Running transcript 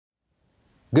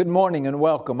Good morning and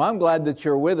welcome. I'm glad that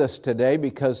you're with us today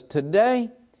because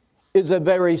today is a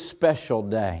very special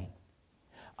day.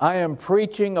 I am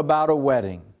preaching about a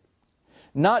wedding.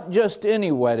 Not just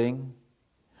any wedding,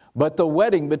 but the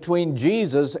wedding between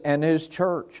Jesus and His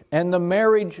church and the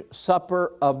marriage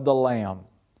supper of the Lamb.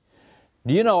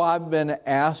 Do you know I've been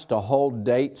asked to hold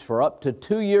dates for up to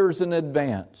 2 years in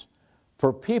advance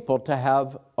for people to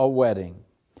have a wedding.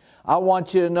 I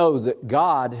want you to know that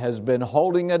God has been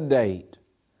holding a date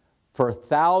for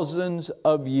thousands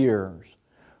of years,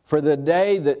 for the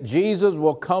day that Jesus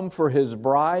will come for His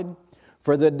bride,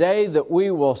 for the day that we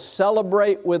will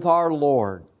celebrate with our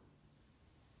Lord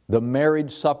the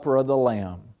marriage supper of the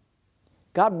Lamb.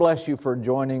 God bless you for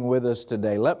joining with us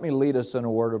today. Let me lead us in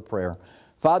a word of prayer.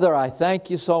 Father, I thank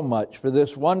you so much for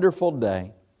this wonderful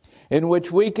day in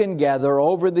which we can gather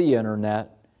over the internet,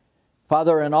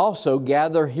 Father, and also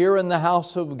gather here in the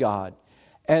house of God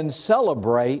and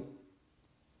celebrate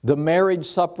the marriage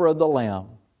supper of the Lamb,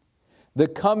 the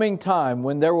coming time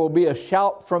when there will be a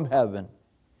shout from heaven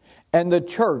and the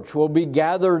church will be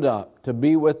gathered up to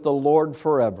be with the Lord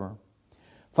forever.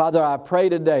 Father, I pray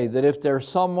today that if there's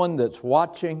someone that's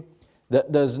watching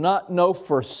that does not know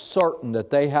for certain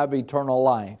that they have eternal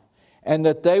life and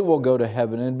that they will go to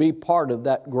heaven and be part of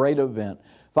that great event,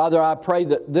 Father, I pray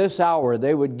that this hour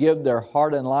they would give their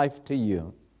heart and life to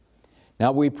you.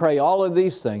 Now we pray all of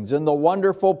these things in the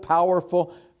wonderful,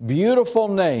 powerful, beautiful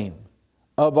name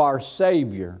of our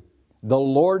Savior, the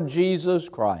Lord Jesus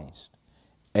Christ.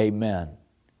 Amen.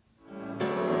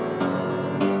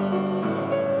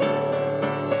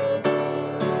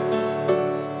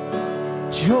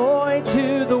 Joy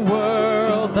to the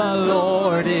world, the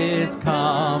Lord is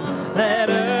come.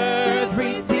 Let earth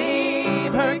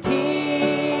receive her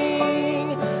King.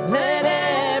 Let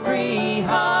every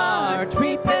heart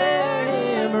prepare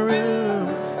Him room.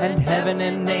 And heaven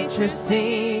and nature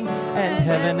sing, and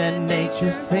heaven and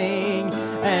nature sing,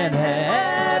 and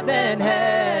heaven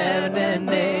and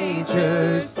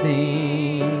nature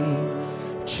sing.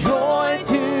 Joy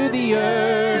to the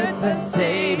earth, the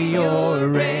Savior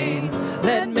reigns.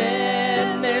 Let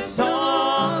men their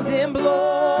songs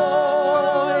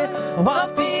employ, while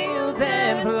fields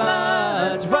and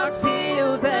floods, rocks,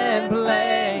 hills, and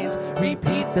plains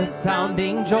repeat the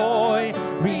sounding joy,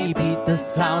 repeat the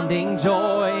sounding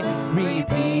joy,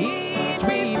 repeat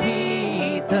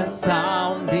the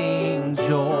sounding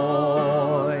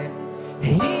joy.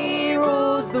 He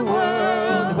rules the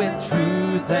world with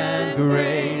truth and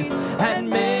grace, and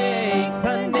makes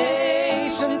the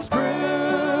nations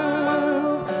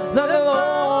prove the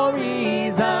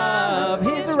glories of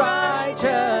His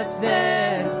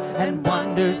righteousness, and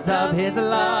wonders of His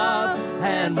love,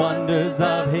 and wonders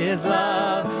of His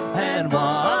love, and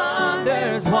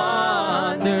wonders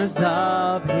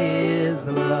of His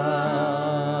love.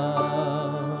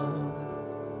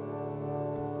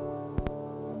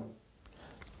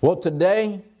 Well,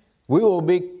 today we will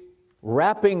be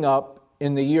wrapping up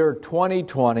in the year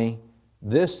 2020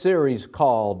 this series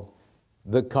called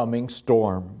The Coming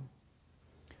Storm.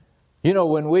 You know,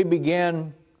 when we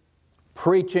began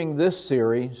preaching this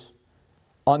series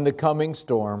on the coming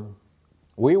storm,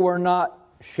 we were not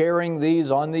sharing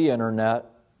these on the internet.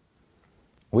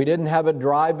 We didn't have a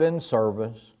drive-in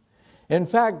service. In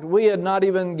fact, we had not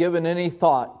even given any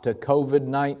thought to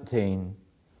COVID-19.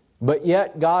 But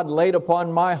yet God laid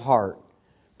upon my heart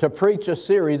to preach a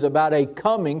series about a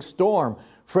coming storm.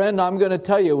 Friend, I'm going to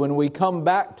tell you, when we come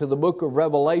back to the book of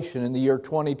Revelation in the year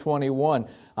 2021,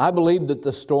 I believe that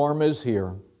the storm is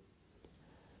here.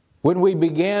 When we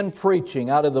began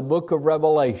preaching out of the book of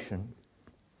Revelation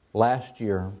last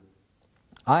year,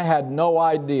 I had no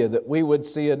idea that we would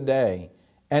see a day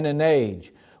and an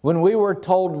age when we were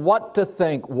told what to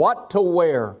think, what to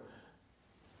wear,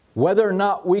 whether or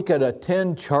not we could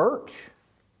attend church,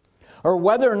 or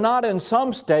whether or not in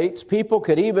some states people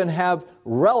could even have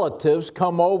relatives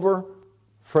come over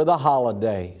for the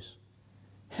holidays.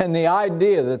 And the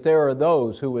idea that there are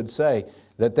those who would say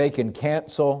that they can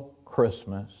cancel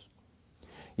Christmas.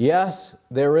 Yes,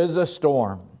 there is a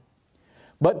storm.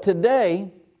 But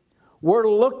today, we're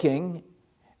looking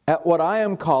at what I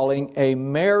am calling a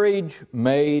marriage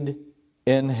made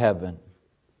in heaven.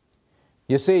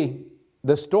 You see,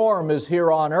 the storm is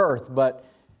here on earth, but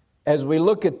as we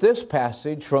look at this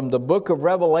passage from the book of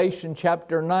Revelation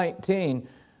chapter 19,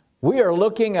 we are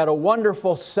looking at a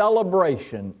wonderful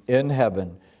celebration in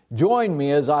heaven. Join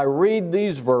me as I read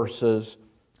these verses,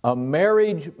 a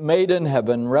marriage made in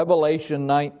heaven, Revelation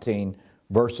 19,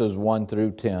 verses 1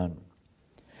 through 10.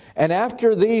 And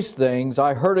after these things,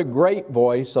 I heard a great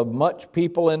voice of much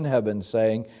people in heaven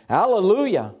saying,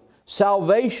 Hallelujah!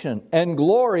 Salvation and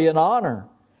glory and honor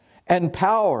and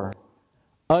power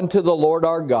unto the Lord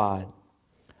our God.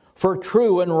 For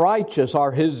true and righteous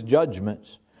are his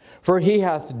judgments. For he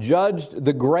hath judged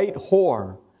the great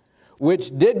whore,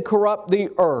 which did corrupt the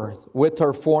earth with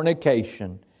her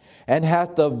fornication, and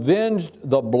hath avenged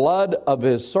the blood of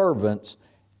his servants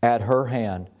at her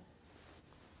hand.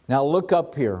 Now look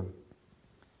up here.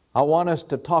 I want us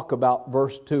to talk about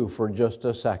verse 2 for just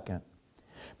a second.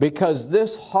 Because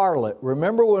this harlot,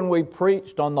 remember when we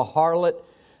preached on the harlot?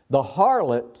 The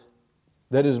harlot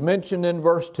that is mentioned in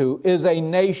verse 2 is a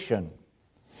nation.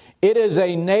 It is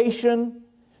a nation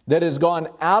that has gone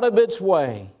out of its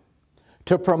way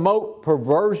to promote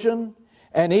perversion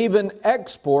and even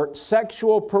export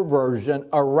sexual perversion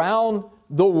around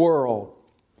the world.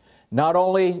 Not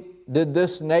only did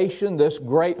this nation, this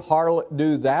great harlot,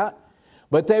 do that,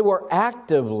 but they were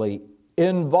actively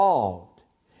involved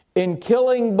in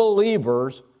killing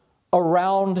believers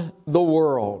around the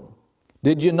world.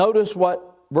 Did you notice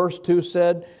what verse 2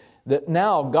 said? That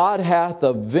now God hath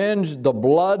avenged the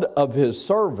blood of his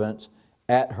servants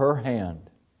at her hand.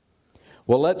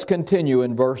 Well, let's continue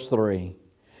in verse 3.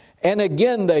 And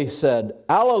again they said,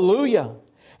 Alleluia!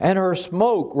 And her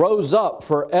smoke rose up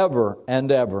forever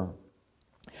and ever.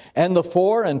 And the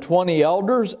 24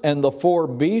 elders and the 4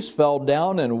 beasts fell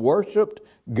down and worshipped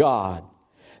God,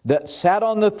 that sat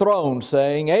on the throne,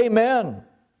 saying, Amen,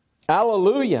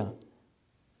 Alleluia.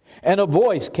 And a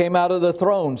voice came out of the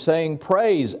throne, saying,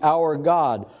 Praise our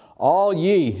God, all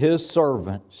ye his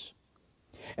servants,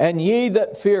 and ye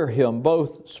that fear him,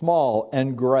 both small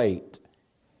and great.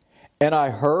 And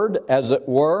I heard, as it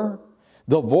were,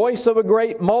 the voice of a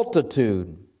great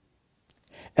multitude,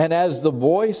 and as the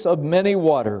voice of many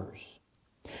waters,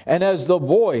 and as the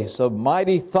voice of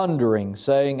mighty thundering,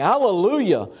 saying,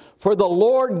 Alleluia, for the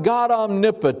Lord God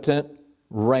omnipotent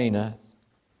reigneth.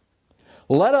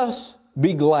 Let us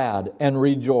be glad and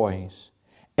rejoice,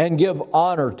 and give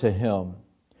honor to him,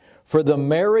 for the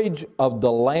marriage of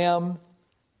the Lamb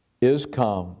is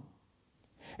come,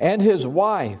 and his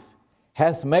wife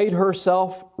hath made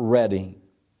herself ready.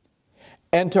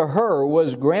 And to her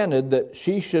was granted that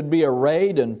she should be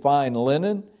arrayed in fine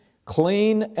linen,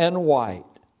 clean and white.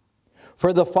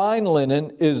 For the fine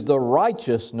linen is the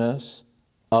righteousness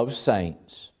of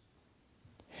saints.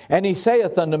 And he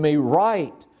saith unto me,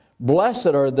 Right, blessed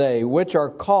are they which are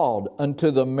called unto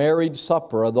the marriage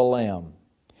supper of the Lamb.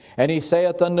 And he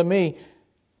saith unto me,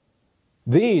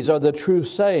 These are the true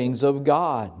sayings of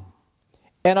God.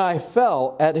 And I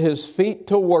fell at his feet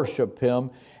to worship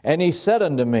him. And he said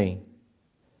unto me,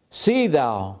 See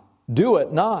thou, do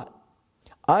it not.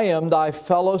 I am thy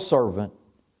fellow servant,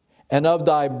 and of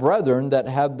thy brethren that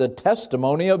have the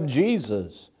testimony of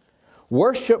Jesus.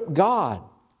 Worship God,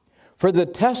 for the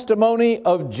testimony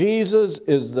of Jesus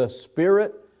is the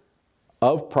spirit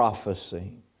of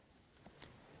prophecy.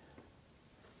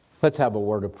 Let's have a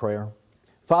word of prayer.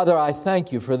 Father, I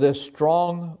thank you for this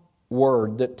strong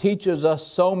word that teaches us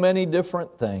so many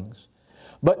different things.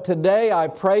 But today I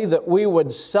pray that we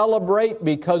would celebrate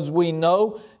because we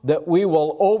know that we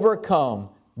will overcome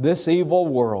this evil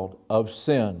world of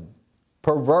sin,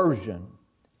 perversion,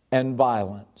 and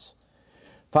violence.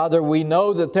 Father, we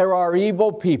know that there are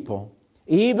evil people,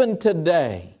 even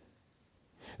today,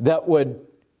 that would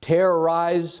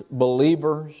terrorize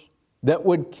believers, that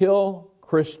would kill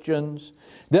Christians,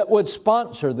 that would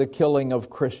sponsor the killing of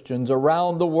Christians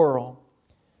around the world.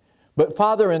 But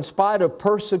Father, in spite of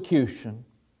persecution,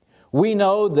 we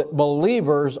know that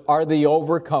believers are the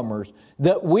overcomers,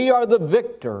 that we are the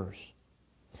victors.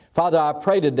 Father, I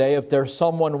pray today if there's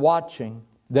someone watching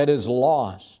that is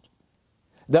lost,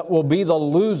 that will be the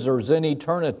losers in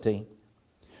eternity.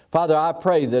 Father, I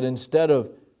pray that instead of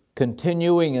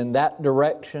continuing in that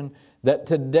direction, that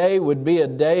today would be a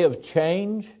day of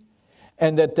change,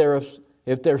 and that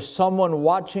if there's someone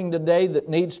watching today that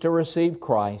needs to receive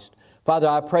Christ, Father,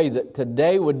 I pray that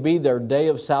today would be their day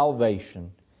of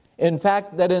salvation. In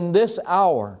fact, that in this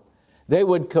hour, they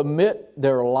would commit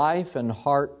their life and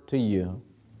heart to you.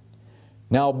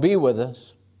 Now be with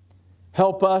us.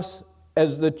 Help us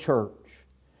as the church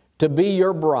to be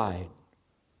your bride,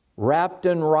 wrapped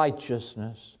in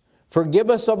righteousness.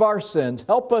 Forgive us of our sins.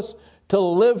 Help us to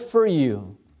live for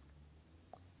you.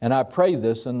 And I pray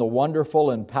this in the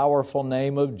wonderful and powerful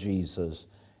name of Jesus.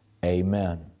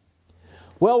 Amen.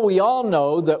 Well, we all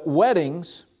know that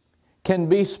weddings can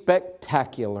be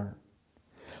spectacular.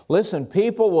 Listen,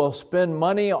 people will spend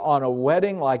money on a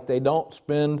wedding like they don't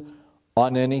spend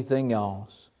on anything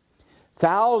else.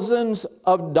 Thousands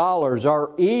of dollars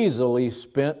are easily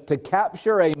spent to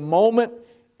capture a moment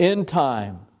in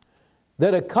time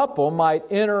that a couple might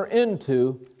enter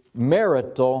into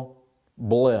marital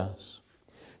bliss.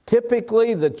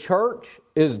 Typically, the church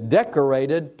is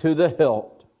decorated to the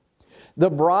hilt. The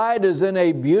bride is in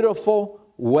a beautiful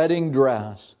wedding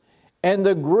dress, and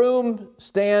the groom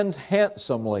stands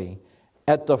handsomely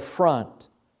at the front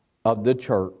of the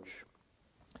church.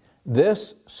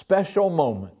 This special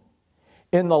moment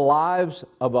in the lives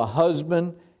of a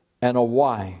husband and a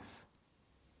wife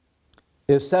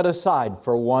is set aside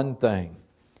for one thing: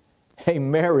 a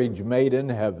marriage made in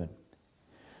heaven.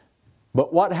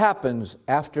 But what happens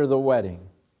after the wedding?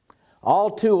 All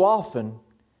too often,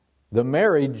 the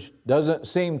marriage doesn't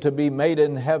seem to be made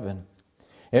in heaven.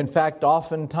 In fact,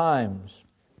 oftentimes,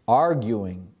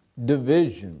 arguing,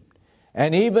 division,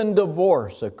 and even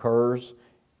divorce occurs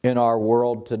in our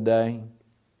world today.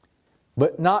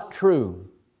 But not true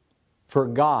for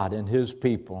God and His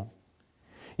people.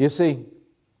 You see,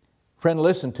 friend,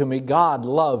 listen to me. God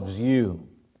loves you,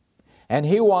 and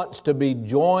He wants to be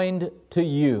joined to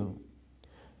you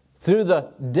through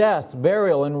the death,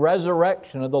 burial, and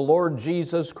resurrection of the Lord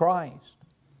Jesus Christ,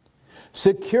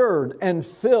 secured and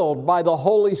filled by the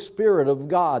Holy Spirit of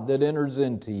God that enters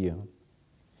into you.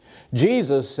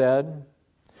 Jesus said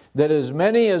that as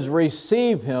many as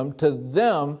receive Him, to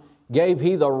them gave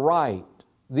He the right,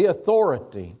 the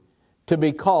authority to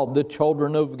be called the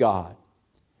children of God.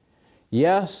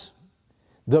 Yes,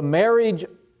 the marriage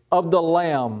of the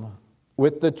Lamb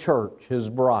with the church,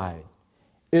 His bride,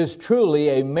 is truly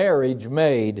a marriage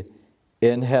made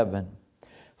in heaven.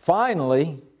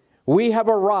 Finally, we have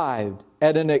arrived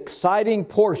at an exciting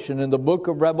portion in the book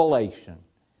of Revelation,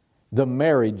 the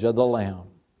marriage of the Lamb.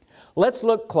 Let's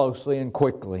look closely and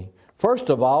quickly. First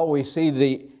of all, we see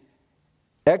the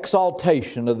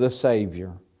exaltation of the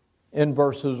Savior in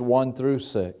verses 1 through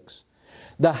 6.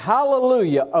 The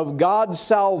hallelujah of God's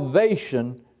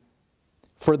salvation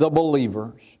for the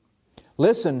believers.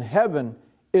 Listen, heaven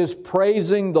is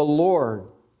praising the Lord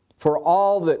for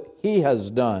all that He has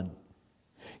done.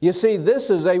 You see, this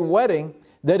is a wedding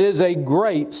that is a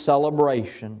great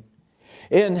celebration.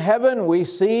 In heaven, we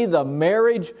see the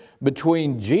marriage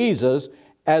between Jesus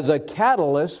as a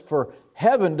catalyst for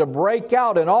heaven to break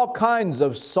out in all kinds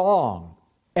of song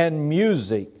and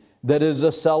music that is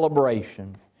a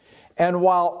celebration. And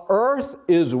while earth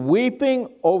is weeping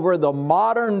over the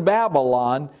modern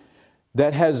Babylon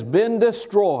that has been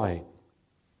destroyed,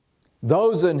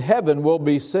 those in heaven will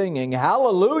be singing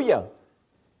hallelujah,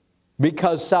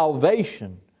 because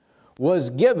salvation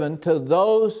was given to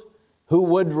those who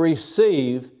would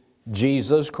receive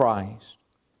Jesus Christ.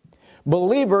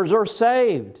 Believers are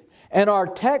saved, and our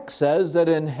text says that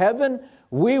in heaven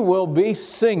we will be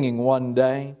singing one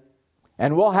day,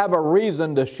 and we'll have a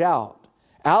reason to shout,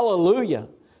 hallelujah,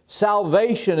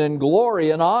 salvation and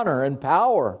glory and honor and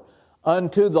power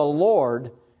unto the Lord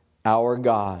our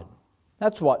God.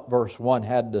 That's what verse 1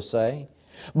 had to say.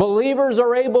 Believers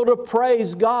are able to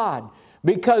praise God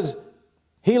because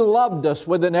He loved us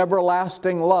with an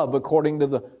everlasting love, according to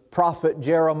the prophet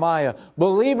Jeremiah.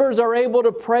 Believers are able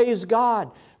to praise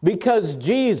God because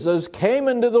Jesus came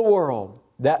into the world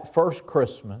that first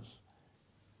Christmas.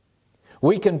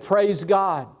 We can praise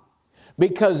God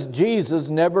because Jesus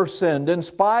never sinned. In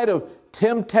spite of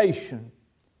temptation,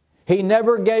 He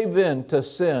never gave in to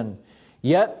sin.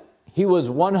 Yet, He was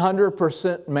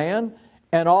 100% man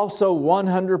and also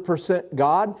 100%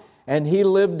 God, and He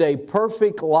lived a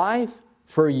perfect life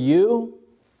for you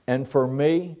and for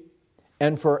me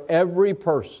and for every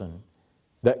person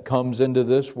that comes into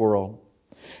this world.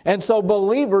 And so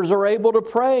believers are able to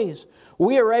praise.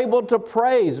 We are able to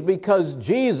praise because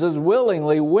Jesus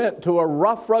willingly went to a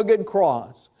rough, rugged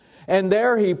cross, and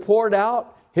there He poured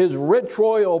out His rich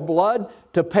royal blood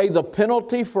to pay the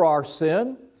penalty for our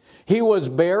sin. He was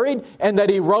buried, and that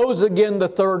He rose again the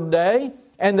third day,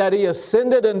 and that He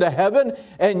ascended into heaven.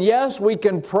 And yes, we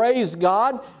can praise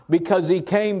God because He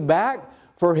came back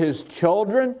for His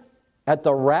children at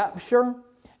the rapture.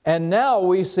 And now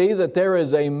we see that there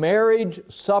is a marriage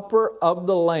supper of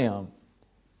the Lamb.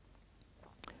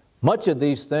 Much of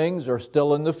these things are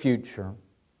still in the future.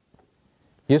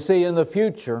 You see, in the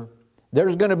future,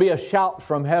 there's going to be a shout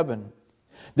from heaven.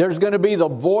 There's going to be the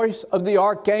voice of the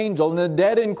archangel, and the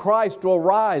dead in Christ will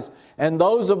rise. And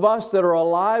those of us that are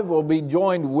alive will be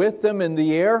joined with them in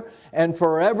the air, and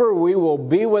forever we will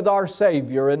be with our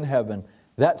Savior in heaven.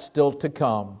 That's still to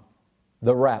come,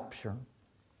 the rapture.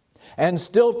 And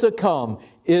still to come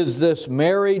is this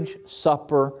marriage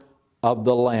supper of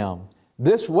the Lamb.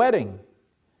 This wedding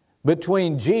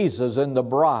between Jesus and the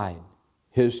bride,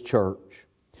 His church.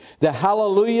 The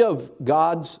hallelujah of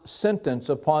God's sentence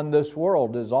upon this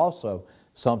world is also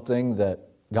something that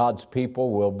God's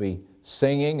people will be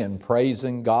singing and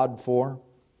praising God for.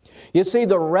 You see,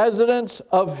 the residents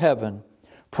of heaven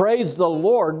Praise the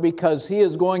Lord, because He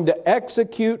is going to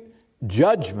execute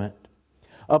judgment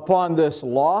upon this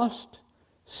lost,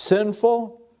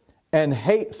 sinful, and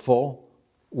hateful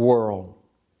world.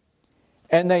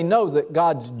 And they know that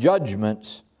God's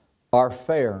judgments are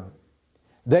fair.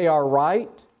 They are right,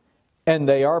 and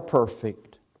they are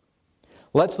perfect.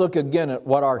 Let's look again at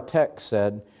what our text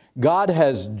said. God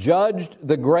has judged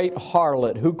the great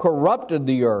harlot who corrupted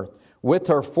the earth with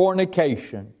her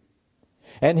fornication,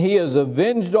 and He has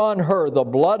avenged on her the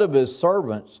blood of His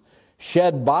servants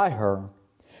shed by her.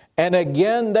 And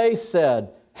again they said,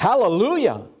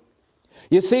 Hallelujah!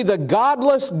 You see, the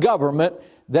godless government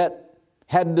that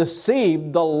had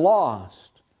deceived the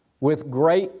lost with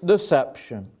great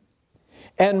deception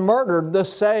and murdered the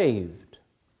saved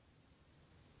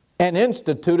and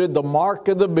instituted the mark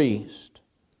of the beast,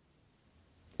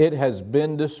 it has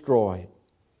been destroyed.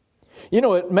 You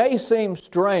know, it may seem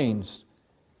strange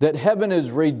that heaven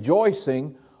is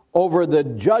rejoicing over the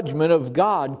judgment of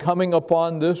God coming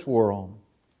upon this world.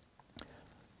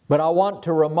 But I want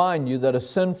to remind you that a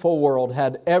sinful world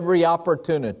had every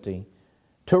opportunity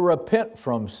to repent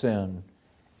from sin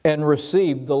and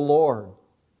receive the Lord.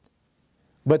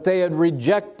 But they had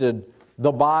rejected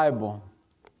the Bible.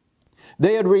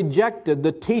 They had rejected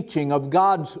the teaching of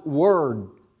God's Word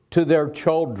to their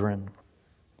children.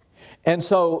 And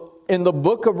so in the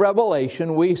book of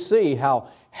Revelation, we see how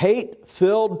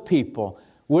hate-filled people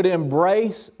would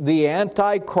embrace the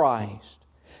Antichrist.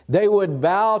 They would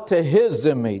bow to his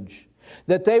image,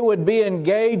 that they would be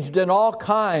engaged in all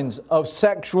kinds of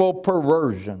sexual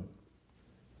perversion.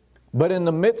 But in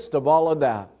the midst of all of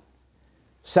that,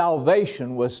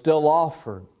 salvation was still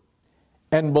offered,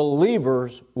 and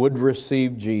believers would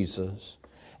receive Jesus.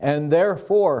 And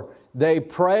therefore, they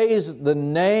praised the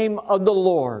name of the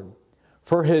Lord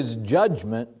for His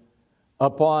judgment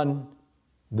upon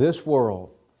this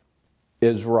world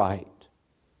is right.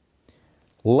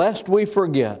 Lest we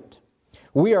forget,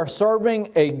 we are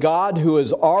serving a God who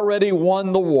has already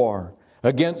won the war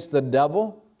against the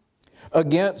devil,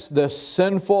 against this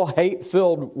sinful,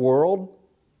 hate-filled world,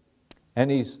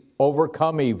 and He's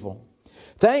overcome evil.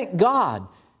 Thank God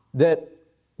that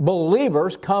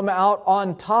believers come out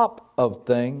on top of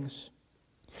things.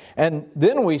 And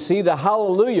then we see the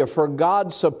hallelujah for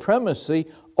God's supremacy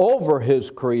over His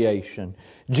creation.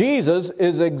 Jesus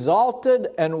is exalted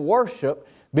and worshiped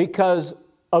because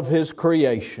of His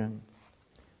creation.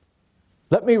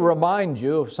 Let me remind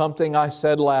you of something I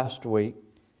said last week.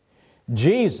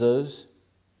 Jesus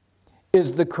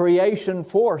is the creation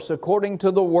force according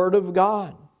to the Word of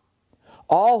God.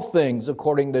 All things,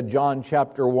 according to John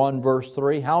chapter 1, verse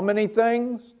 3. How many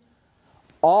things?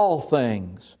 All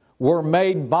things were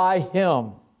made by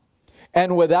Him,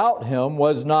 and without Him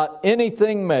was not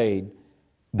anything made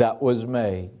that was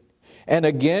made. And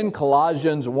again,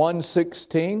 Colossians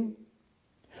 1:16,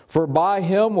 for by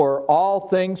Him were all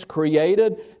things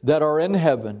created that are in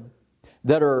heaven,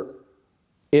 that are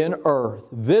in earth,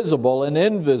 visible and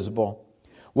invisible,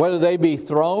 whether they be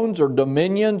thrones or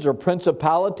dominions or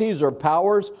principalities or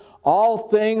powers, all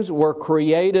things were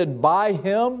created by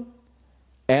Him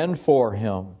and for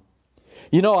Him.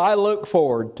 You know, I look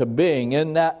forward to being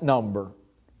in that number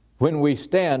when we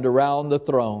stand around the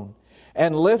throne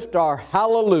and lift our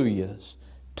hallelujahs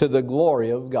to the glory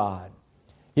of God.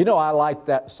 You know, I like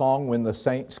that song, When the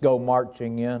Saints Go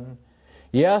Marching In.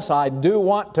 Yes, I do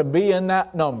want to be in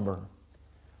that number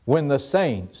when the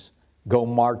saints go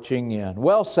marching in.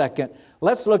 Well, second,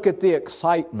 let's look at the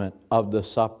excitement of the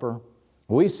supper.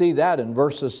 We see that in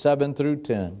verses 7 through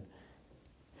 10.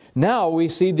 Now we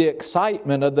see the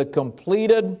excitement of the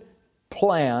completed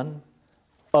plan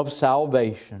of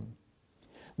salvation.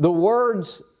 The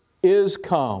words "is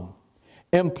come"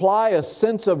 imply a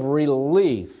sense of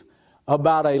relief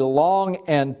about a long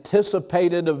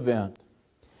anticipated event.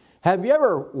 Have you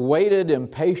ever waited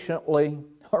impatiently,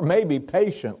 or maybe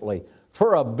patiently,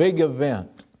 for a big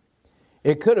event?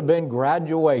 It could have been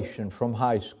graduation from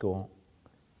high school.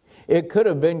 It could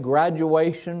have been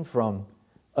graduation from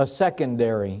a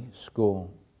secondary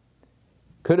school.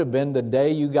 Could have been the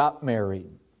day you got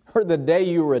married or the day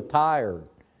you retired.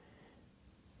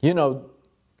 You know,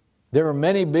 there are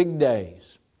many big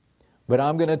days, but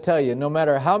I'm going to tell you, no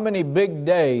matter how many big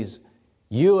days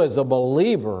you as a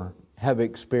believer have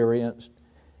experienced,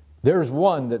 there's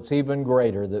one that's even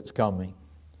greater that's coming.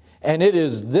 And it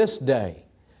is this day,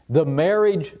 the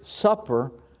marriage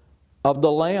supper of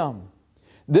the Lamb.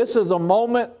 This is a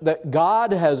moment that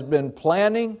God has been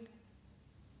planning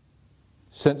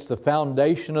since the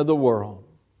foundation of the world.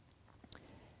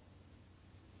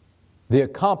 The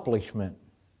accomplishment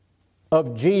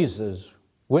of Jesus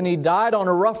when He died on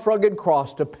a rough, rugged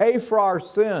cross to pay for our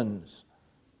sins,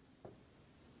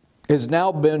 has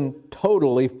now been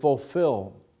totally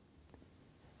fulfilled.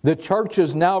 The church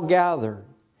is now gathered,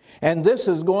 and this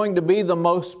is going to be the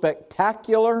most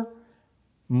spectacular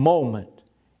moment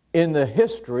in the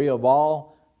history of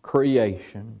all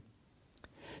creation.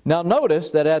 Now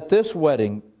notice that at this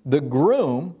wedding, the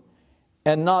groom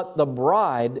and not the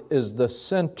bride is the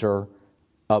center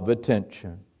of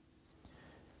attention.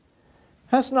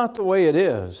 That's not the way it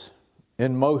is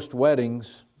in most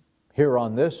weddings here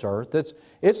on this earth.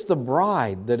 It's the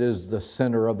bride that is the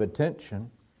center of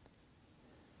attention.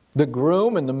 The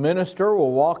groom and the minister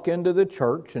will walk into the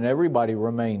church and everybody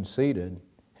remains seated.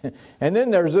 And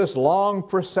then there's this long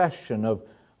procession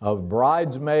of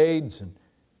bridesmaids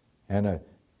and a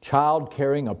child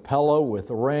carrying a pillow with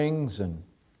rings and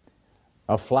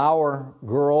a flower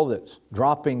girl that's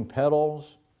dropping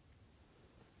petals.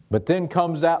 But then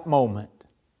comes that moment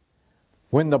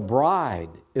when the bride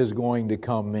is going to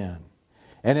come in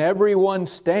and everyone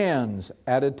stands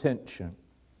at attention.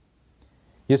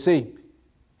 You see,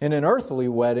 in an earthly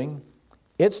wedding,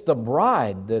 it's the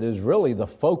bride that is really the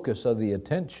focus of the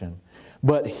attention.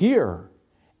 But here,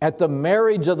 at the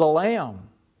marriage of the Lamb,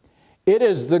 it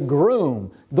is the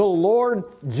groom, the Lord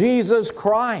Jesus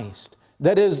Christ,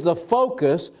 that is the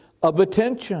focus of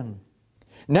attention.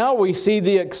 Now we see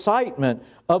the excitement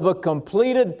of a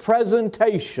completed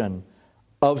presentation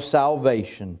of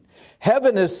salvation.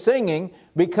 Heaven is singing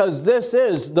because this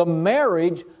is the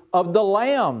marriage of the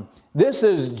Lamb. This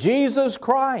is Jesus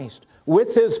Christ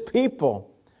with His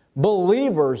people,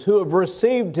 believers who have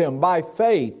received Him by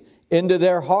faith into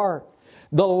their heart.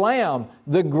 The Lamb,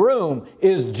 the groom,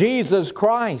 is Jesus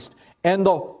Christ, and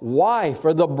the wife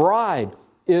or the bride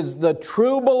is the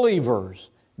true believers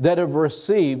that have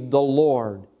received the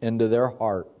Lord into their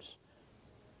hearts.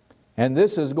 And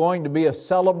this is going to be a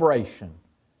celebration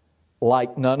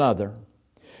like none other.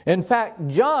 In fact,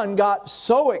 John got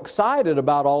so excited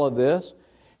about all of this,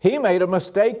 he made a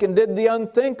mistake and did the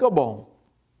unthinkable.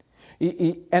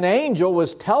 An angel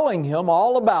was telling him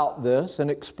all about this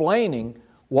and explaining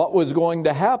what was going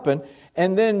to happen.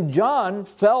 And then John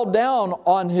fell down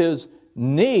on his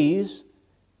knees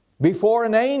before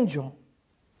an angel.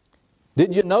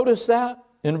 Did you notice that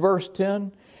in verse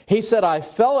 10? He said, I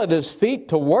fell at His feet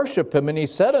to worship Him, and He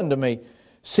said unto me,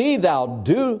 See thou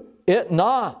do it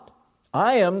not.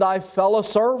 I am thy fellow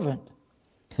servant.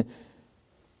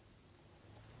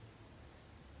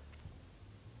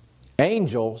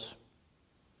 Angels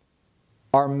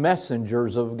are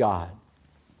messengers of God.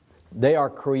 They are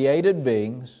created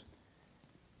beings,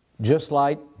 just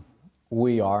like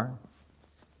we are.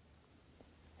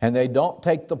 And they don't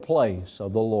take the place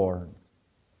of the Lord.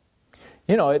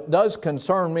 You know, it does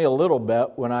concern me a little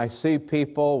bit when I see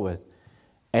people with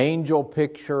angel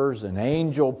pictures and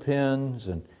angel pins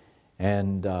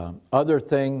and other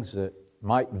things that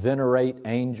might venerate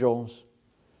angels.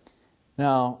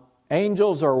 Now,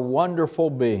 angels are wonderful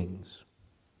beings.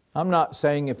 I'm not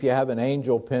saying if you have an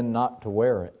angel pin not to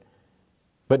wear it,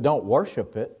 but don't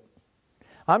worship it.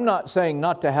 I'm not saying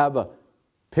not to have a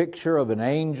picture of an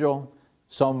angel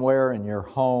somewhere in your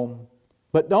home,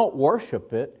 but don't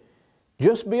worship it.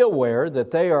 Just be aware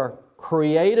that they are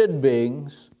created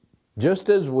beings, just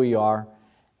as we are,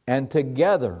 and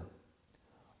together,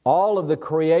 all of the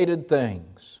created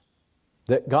things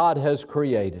that God has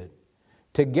created,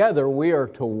 together we are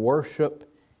to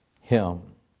worship Him.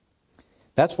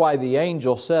 That's why the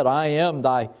angel said, I am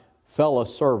thy fellow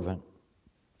servant.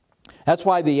 That's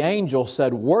why the angel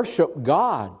said, worship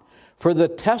God, for the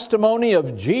testimony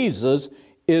of Jesus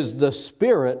is the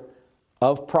spirit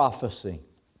of prophecy.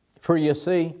 For you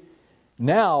see,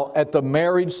 now at the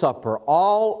marriage supper,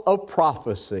 all of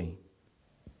prophecy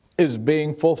is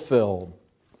being fulfilled.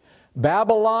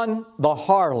 Babylon, the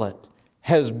harlot,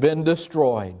 has been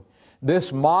destroyed.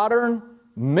 This modern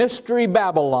mystery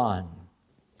Babylon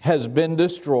has been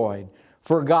destroyed,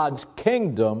 for God's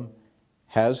kingdom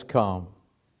has come.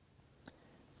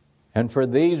 And for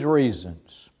these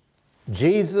reasons,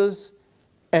 Jesus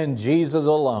and Jesus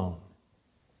alone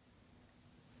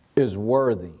is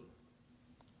worthy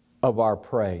of our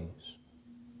praise,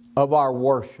 of our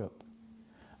worship,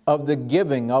 of the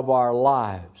giving of our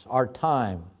lives, our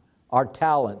time, our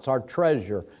talents, our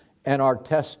treasure, and our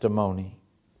testimony.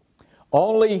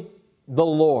 Only the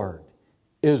Lord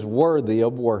is worthy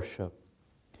of worship.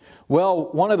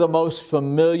 Well, one of the most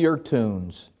familiar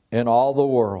tunes in all the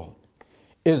world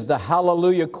is the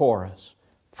Hallelujah Chorus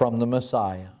from the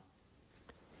Messiah.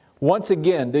 Once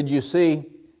again, did you see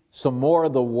some more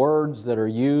of the words that are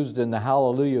used in the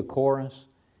Hallelujah Chorus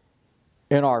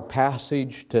in our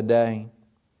passage today?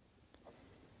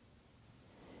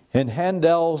 In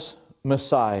Handel's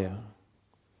Messiah,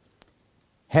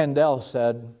 Handel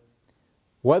said,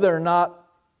 whether or not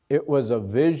it was a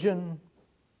vision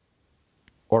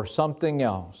or something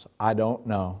else, I don't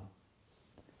know.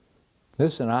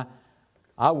 Listen,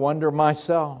 I wonder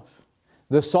myself.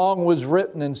 The song was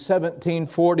written in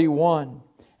 1741,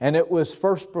 and it was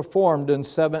first performed in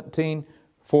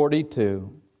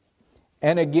 1742.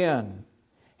 And again,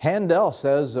 Handel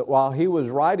says that while he was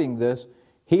writing this,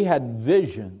 he had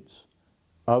visions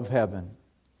of heaven.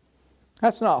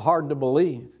 That's not hard to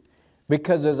believe,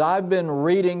 because as I've been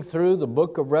reading through the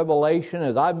book of Revelation,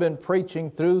 as I've been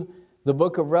preaching through the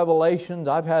book of Revelations,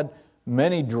 I've had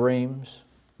many dreams.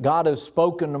 God has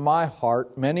spoken to my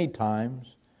heart many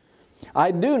times.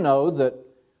 I do know that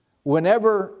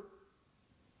whenever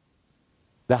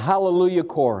the Hallelujah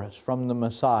chorus from the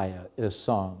Messiah is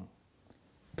sung,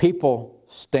 people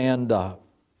stand up.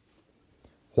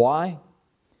 Why?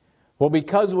 Well,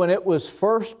 because when it was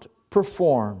first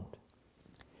performed,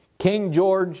 King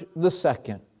George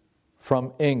II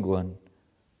from England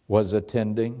was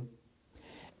attending.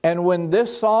 And when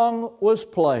this song was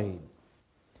played,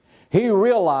 he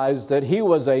realized that he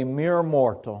was a mere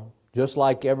mortal, just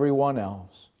like everyone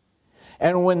else.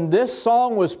 And when this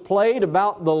song was played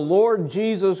about the Lord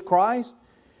Jesus Christ,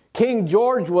 King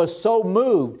George was so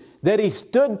moved that he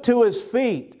stood to his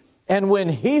feet. And when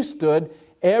he stood,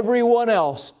 everyone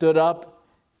else stood up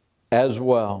as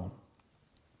well.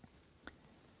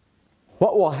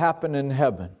 What will happen in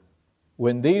heaven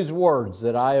when these words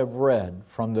that I have read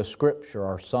from the Scripture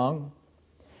are sung?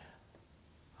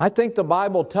 I think the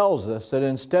Bible tells us that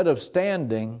instead of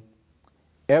standing,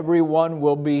 everyone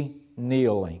will be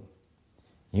kneeling.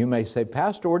 You may say,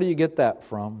 Pastor, where do you get that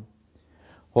from?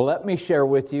 Well, let me share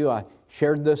with you. I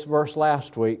shared this verse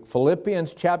last week.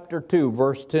 Philippians chapter 2,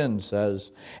 verse 10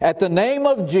 says, at the name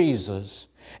of Jesus,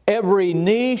 every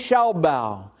knee shall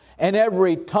bow, and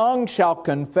every tongue shall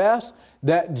confess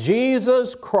that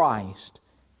Jesus Christ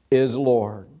is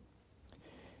Lord.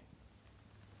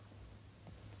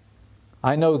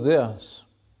 I know this.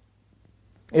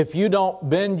 If you don't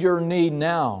bend your knee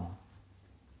now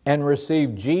and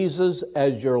receive Jesus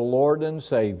as your Lord and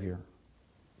Savior,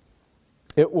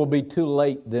 it will be too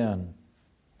late then.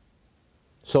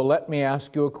 So let me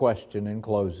ask you a question in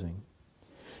closing.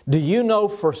 Do you know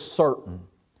for certain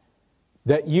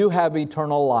that you have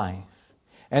eternal life,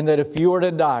 and that if you were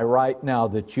to die right now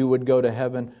that you would go to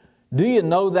heaven? Do you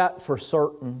know that for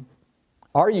certain?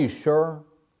 Are you sure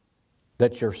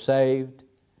that you're saved?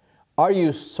 Are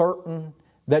you certain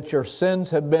that your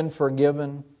sins have been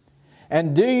forgiven?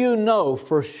 And do you know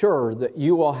for sure that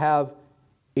you will have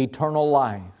eternal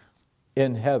life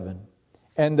in heaven,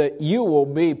 and that you will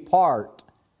be part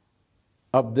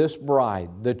of this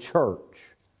bride, the church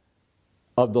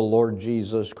of the Lord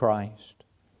Jesus Christ?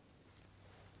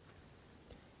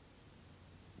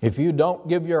 If you don't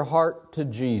give your heart to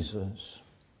Jesus,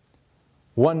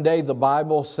 one day the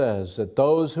Bible says that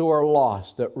those who are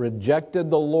lost, that rejected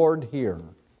the Lord here,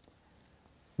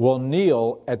 will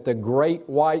kneel at the great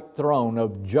white throne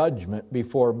of judgment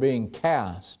before being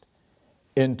cast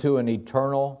into an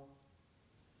eternal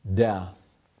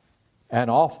death, an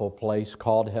awful place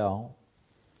called hell.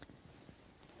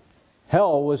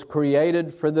 Hell was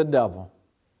created for the devil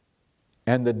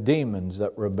and the demons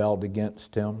that rebelled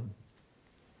against him.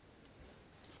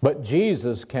 But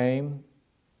Jesus came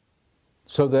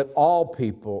so that all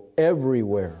people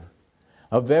everywhere,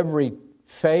 of every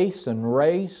faith and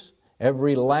race,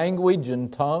 every language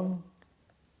and tongue,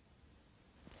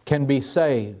 can be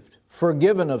saved,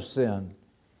 forgiven of sin,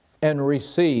 and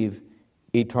receive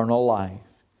eternal life.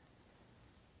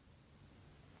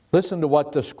 Listen to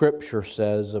what the Scripture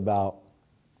says about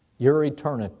your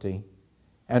eternity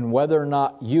and whether or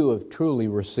not you have truly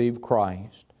received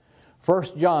Christ.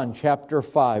 1 John chapter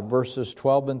 5, verses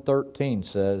 12 and 13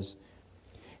 says,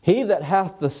 he that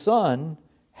hath the Son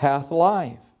hath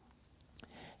life,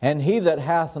 and he that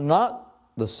hath not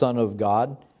the Son of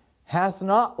God hath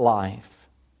not life.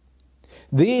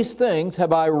 These things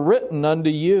have I written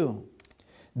unto you,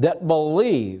 that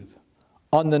believe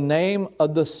on the name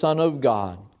of the Son of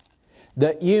God,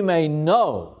 that you may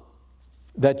know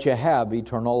that you have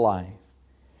eternal life,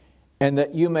 and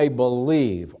that you may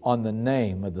believe on the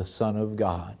name of the Son of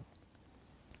God.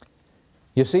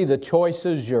 You see, the choice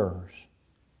is yours.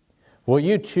 Will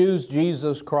you choose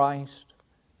Jesus Christ,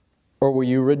 or will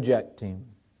you reject Him?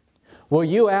 Will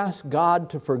you ask God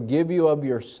to forgive you of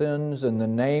your sins in the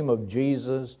name of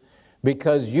Jesus,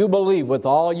 because you believe with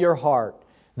all your heart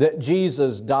that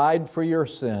Jesus died for your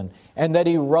sin, and that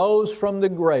He rose from the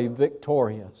grave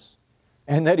victorious,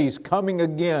 and that He's coming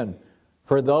again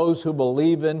for those who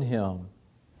believe in Him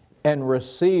and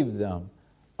receive them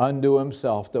unto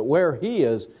Himself, that where He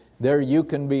is, there you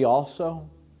can be also?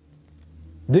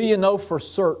 Do you know for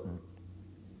certain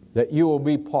that you will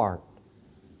be part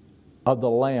of the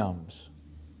Lamb's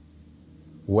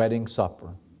wedding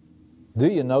supper? Do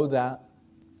you know that?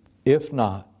 If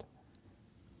not,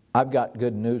 I've got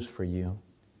good news for you.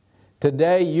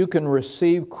 Today you can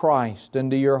receive Christ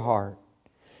into your heart.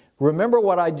 Remember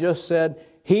what I just said?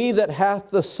 He that hath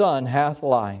the Son hath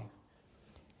life,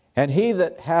 and he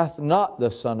that hath not the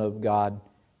Son of God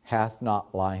hath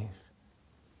not life.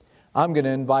 I'm going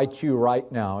to invite you right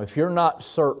now, if you're not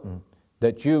certain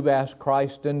that you've asked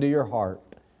Christ into your heart,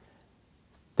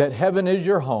 that heaven is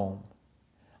your home,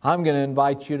 I'm going to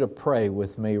invite you to pray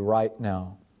with me right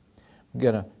now. I'm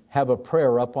going to have a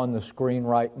prayer up on the screen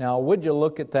right now. Would you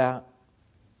look at that?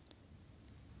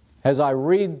 As I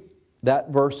read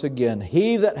that verse again,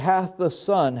 he that hath the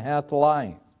Son hath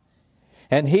life,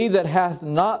 and he that hath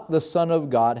not the Son of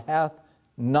God hath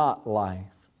not life.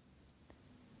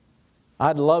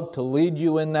 I'd love to lead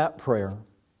you in that prayer.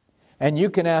 And you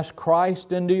can ask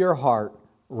Christ into your heart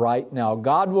right now.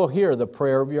 God will hear the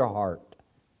prayer of your heart.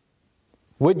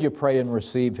 Would you pray and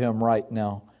receive Him right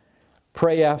now?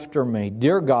 Pray after me.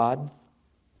 Dear God,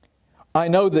 I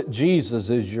know that Jesus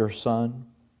is your Son.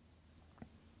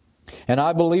 And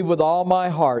I believe with all my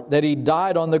heart that He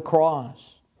died on the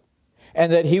cross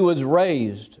and that He was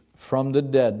raised from the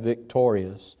dead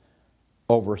victorious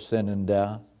over sin and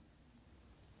death.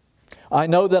 I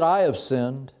know that I have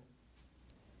sinned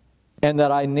and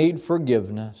that I need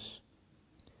forgiveness.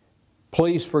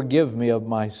 Please forgive me of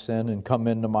my sin and come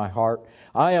into my heart.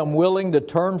 I am willing to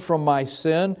turn from my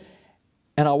sin,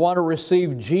 and I want to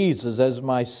receive Jesus as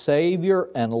my Savior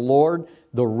and Lord,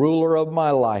 the ruler of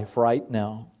my life right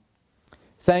now.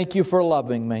 Thank you for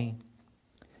loving me.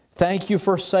 Thank you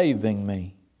for saving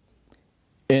me.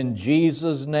 In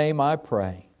Jesus' name I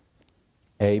pray.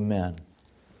 Amen.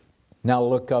 Now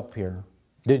look up here.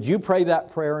 Did you pray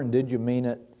that prayer and did you mean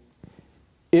it?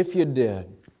 If you did,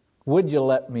 would you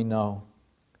let me know?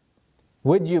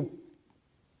 Would you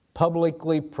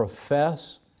publicly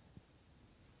profess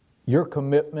your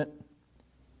commitment?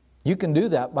 You can do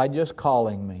that by just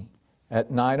calling me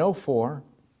at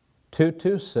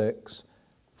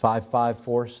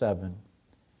 904-226-5547.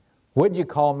 Would you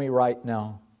call me right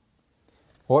now?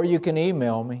 Or you can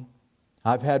email me.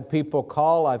 I've had people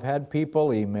call, I've had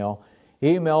people email.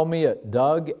 Email me at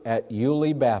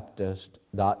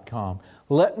doug@yuleebaptist.com.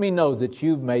 Let me know that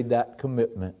you've made that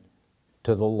commitment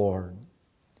to the Lord.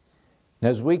 And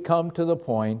as we come to the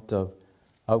point of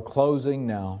closing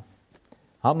now,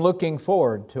 I'm looking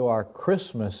forward to our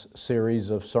Christmas series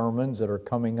of sermons that are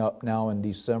coming up now in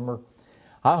December.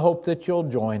 I hope that you'll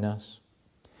join us.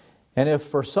 And if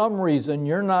for some reason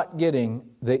you're not getting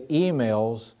the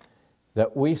emails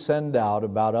that we send out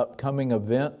about upcoming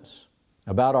events,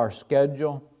 about our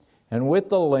schedule, and with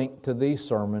the link to these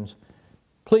sermons,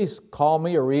 please call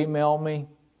me or email me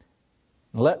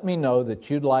and let me know that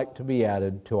you'd like to be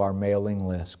added to our mailing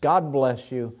list. God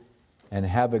bless you and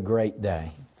have a great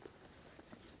day.